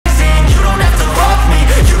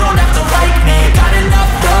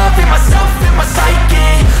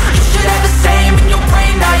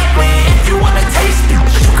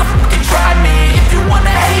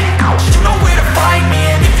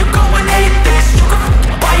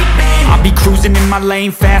Cruising in my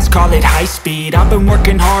lane fast, call it high speed. I've been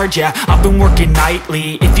working hard, yeah, I've been working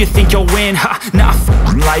nightly. If you think you'll win, ha, not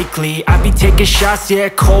likely. I be taking shots, yeah,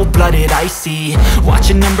 cold-blooded, icy.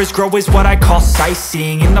 Watching numbers grow is what I call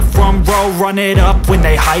sightseeing. In the front row, run it up when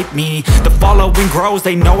they hype me. The following grows,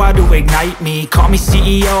 they know how to ignite me. Call me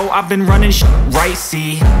CEO, I've been running right,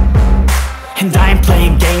 see. And I ain't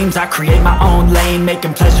playing games, I create my own lane,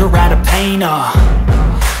 making pleasure out of pain,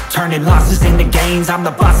 turning losses into gains. I'm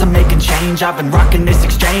the boss, I'm making change. I've been rocking this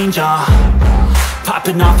exchange,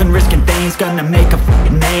 popping off and risking things. Gonna make a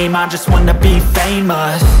f***ing name. I just wanna be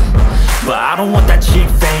famous, but I don't want that cheap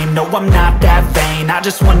fame. No, I'm not that vain. I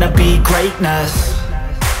just wanna be greatness.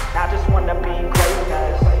 I just wanna be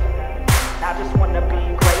greatness. I just wanna be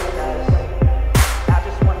greatness. I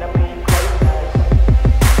just wanna be greatness.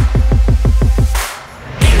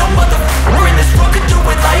 Ain't no motherfucker in this world could do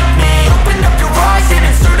it like me. Open up your eyes and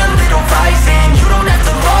insert a little rising. You don't have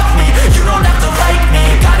to love me, you don't have to like me.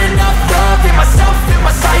 Got enough love in myself, in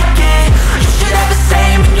my psyche. You should have the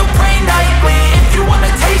same in your brain nightly. If you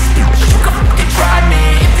wanna taste it, you can fucking try me.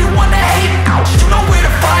 If you wanna hate me, you know where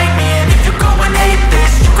to find me. And if you go and hate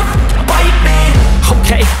this, you can fucking bite me.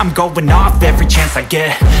 Okay, I'm going off every chance I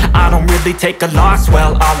get. I don't really take a loss,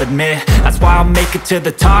 well, I'll admit. That's why I'll make it to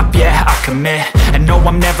the top, yeah, I commit. And no,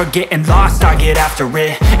 I'm never getting lost, I get after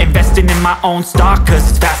it. Investing in my own stock, cause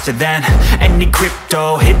it's faster than any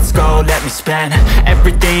crypto hits go, let me spend.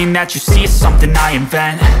 Everything that you see is something I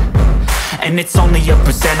invent, and it's only a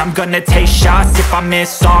percent. I'm gonna take shots, if I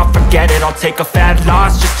miss all, forget it. I'll take a fat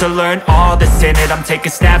loss just to learn all that's in it. I'm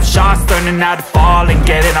taking snapshots, learning how to fall and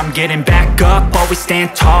get it. I'm getting back up, always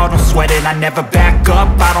stand tall, don't sweat it. I never back up,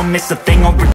 I don't miss a thing or